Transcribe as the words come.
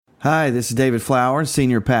Hi, this is David Flowers,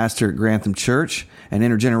 Senior Pastor at Grantham Church, an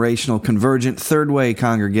intergenerational convergent third way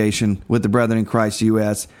congregation with the Brethren in Christ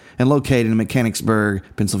U.S. and located in Mechanicsburg,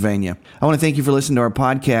 Pennsylvania. I want to thank you for listening to our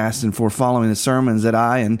podcast and for following the sermons that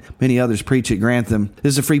I and many others preach at Grantham.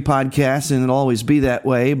 This is a free podcast and it'll always be that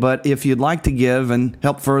way, but if you'd like to give and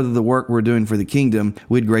help further the work we're doing for the kingdom,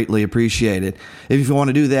 we'd greatly appreciate it. If you want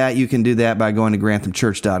to do that, you can do that by going to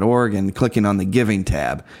granthamchurch.org and clicking on the Giving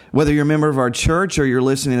tab. Whether you're a member of our church or you're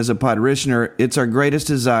listening as a parishioner, it's our greatest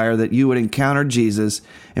desire that you would encounter Jesus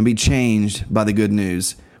and be changed by the good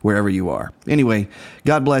news wherever you are. Anyway,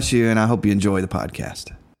 God bless you, and I hope you enjoy the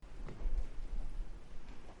podcast.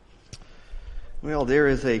 Well, there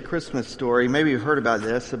is a Christmas story. Maybe you've heard about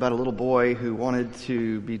this, about a little boy who wanted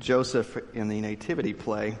to be Joseph in the nativity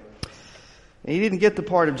play. And he didn't get the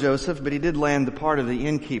part of Joseph, but he did land the part of the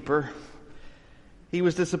innkeeper. He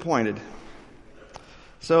was disappointed.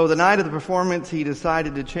 So the night of the performance, he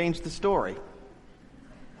decided to change the story.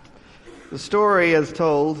 The story, as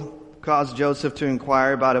told, caused Joseph to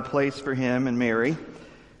inquire about a place for him and Mary.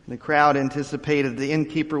 The crowd anticipated the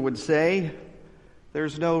innkeeper would say,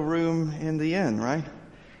 "There's no room in the inn," right?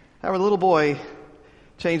 However, the little boy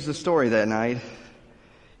changed the story that night.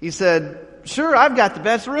 He said, "Sure, I've got the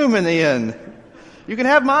best room in the inn. You can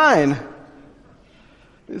have mine."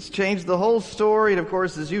 This changed the whole story, and of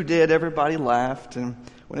course, as you did, everybody laughed. And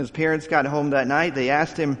when his parents got home that night, they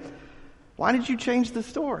asked him, "Why did you change the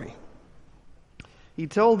story?" He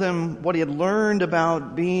told them what he had learned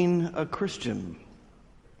about being a Christian.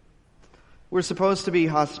 We're supposed to be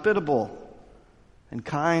hospitable and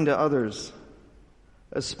kind to others,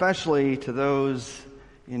 especially to those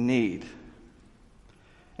in need.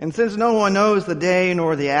 And since no one knows the day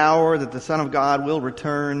nor the hour that the Son of God will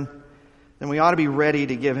return, then we ought to be ready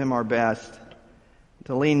to give him our best,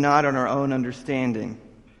 to lean not on our own understanding,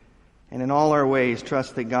 and in all our ways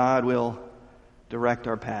trust that God will direct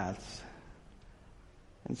our paths.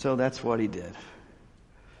 And so that's what he did.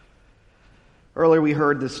 Earlier we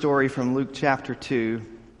heard the story from Luke chapter 2.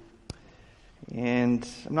 And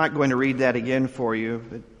I'm not going to read that again for you.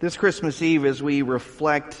 But this Christmas Eve, as we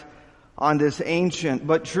reflect on this ancient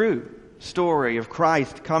but true story of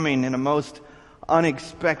Christ coming in a most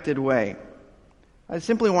unexpected way, I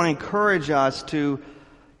simply want to encourage us to,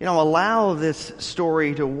 allow this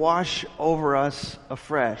story to wash over us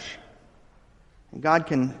afresh. And God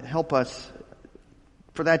can help us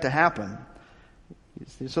for that to happen,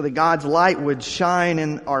 so that God's light would shine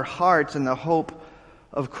in our hearts in the hope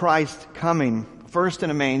of Christ coming, first in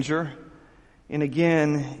a manger, and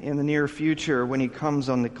again in the near future when he comes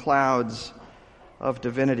on the clouds of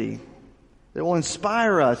divinity. That will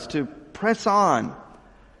inspire us to press on,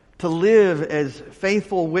 to live as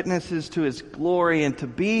faithful witnesses to his glory, and to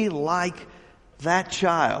be like that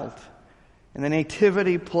child in the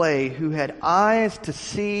nativity play who had eyes to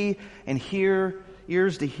see and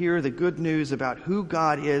ears to hear the good news about who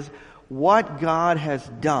God is, what God has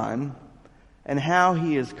done, and how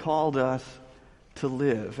he has called us to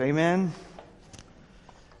live. Amen?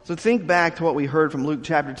 So think back to what we heard from Luke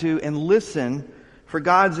chapter 2 and listen for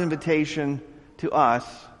God's invitation to us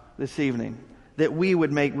this evening, that we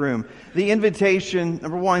would make room. The invitation,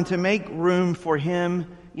 number one, to make room for him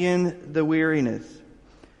in the weariness,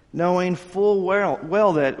 knowing full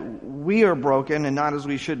well that we are broken and not as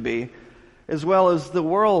we should be, as well as the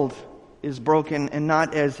world is broken and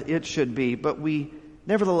not as it should be. But we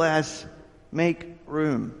nevertheless make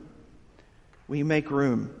room. We make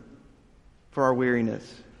room for our weariness,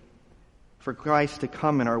 for Christ to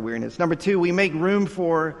come in our weariness. Number two, we make room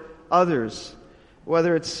for others,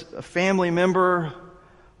 whether it's a family member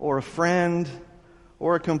or a friend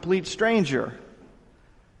or a complete stranger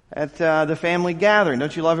at the family gathering.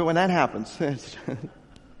 Don't you love it when that happens?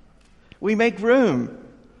 We make room.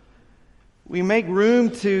 We make room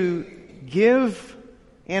to give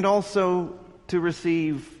and also to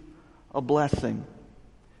receive a blessing.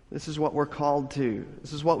 This is what we're called to.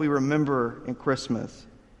 This is what we remember in Christmas.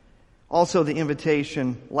 Also the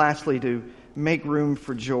invitation, lastly, to make room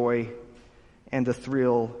for joy and the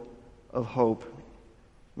thrill of hope.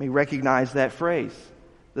 We recognize that phrase,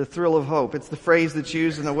 the thrill of hope. It's the phrase that's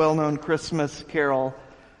used in the well-known Christmas carol,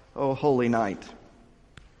 "O Holy Night."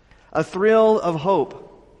 A thrill of hope.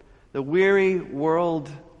 The weary world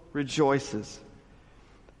rejoices.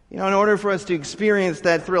 In order for us to experience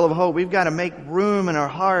that thrill of hope, we've got to make room in our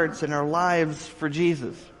hearts and our lives for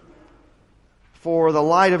Jesus, for the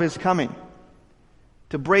light of his coming,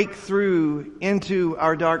 to break through into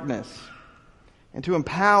our darkness, and to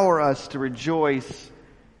empower us to rejoice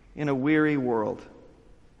in a weary world.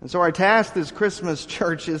 And so our task this Christmas,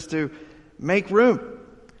 church, is to make room.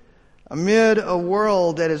 Amid a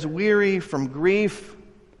world that is weary from grief,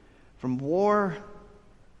 from war,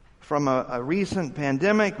 from a recent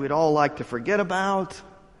pandemic we'd all like to forget about,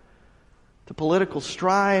 to political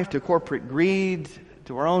strife, to corporate greed,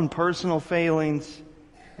 to our own personal failings,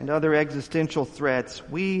 and other existential threats,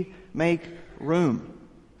 we make room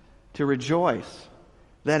to rejoice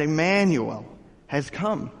that Emmanuel has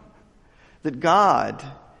come, that God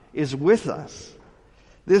is with us.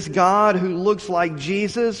 This God who looks like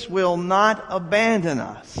Jesus will not abandon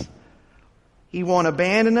us. He won't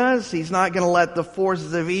abandon us. He's not going to let the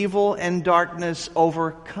forces of evil and darkness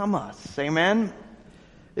overcome us. Amen?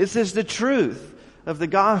 This is the truth of the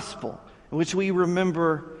gospel, which we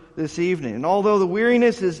remember this evening. And although the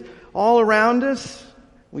weariness is all around us,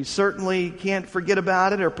 we certainly can't forget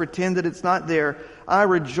about it or pretend that it's not there. Our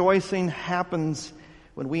rejoicing happens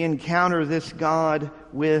when we encounter this God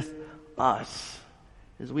with us,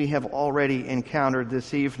 as we have already encountered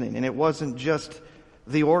this evening. And it wasn't just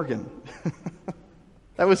the organ.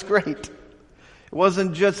 That was great. It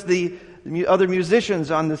wasn't just the other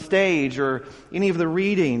musicians on the stage or any of the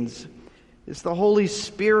readings. It's the Holy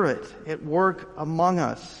Spirit at work among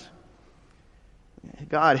us.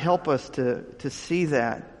 God, help us to see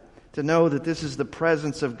that, to know that this is the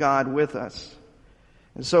presence of God with us.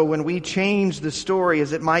 And so when we change the story,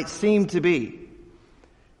 as it might seem to be,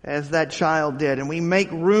 as that child did, and we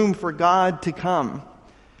make room for God to come,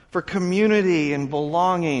 for community and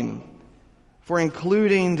belonging, for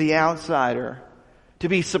including the outsider, to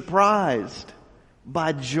be surprised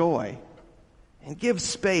by joy, and give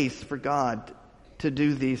space for God to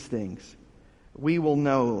do these things, we will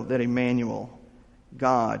know that Emmanuel,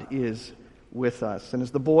 God, is with us. And as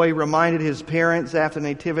the boy reminded his parents after the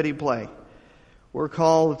nativity play, we're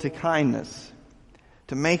called to kindness,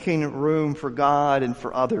 to making room for God and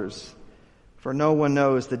for others. For no one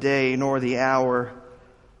knows the day nor the hour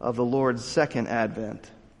of the Lord's second advent.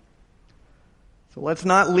 So let's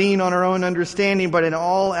not lean on our own understanding, but in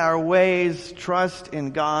all our ways trust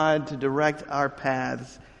in God to direct our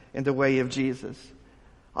paths in the way of Jesus.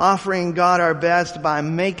 Offering God our best by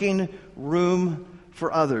making room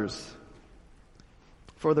for others.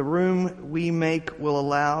 For the room we make will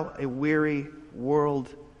allow a weary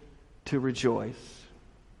world to rejoice.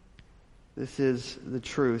 This is the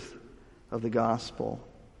truth of the gospel.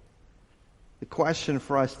 The question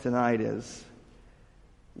for us tonight is,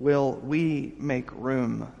 will we make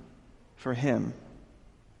room for Him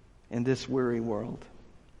in this weary world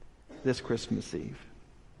this Christmas Eve?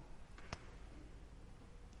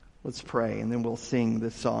 Let's pray, and then we'll sing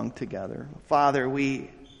this song together. Father, we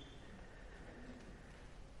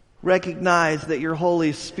recognize that your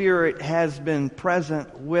Holy Spirit has been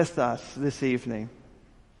present with us this evening.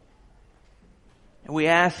 And we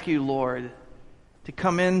ask you, Lord, to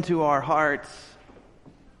come into our hearts.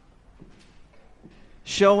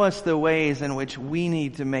 Show us the ways in which we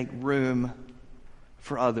need to make room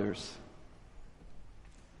for others.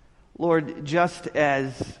 Lord, just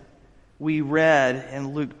as we read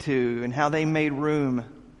in Luke 2 and how they made room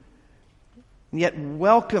and yet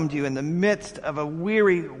welcomed you in the midst of a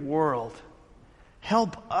weary world,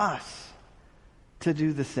 help us to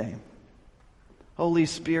do the same. Holy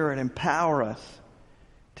Spirit, empower us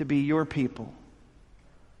to be your people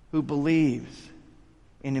who believes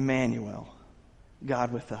in Emmanuel,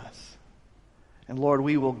 God with us. And Lord,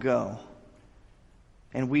 we will go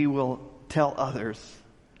and we will tell others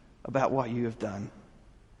about what you have done.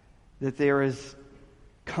 That there is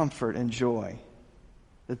comfort and joy.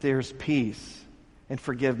 That there's peace and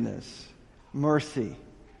forgiveness, mercy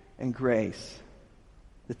and grace.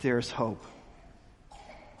 That there is hope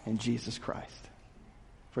in Jesus Christ.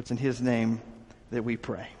 For it's in His name that we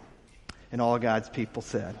pray. And all God's people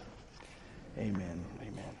said, Amen.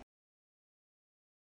 Amen.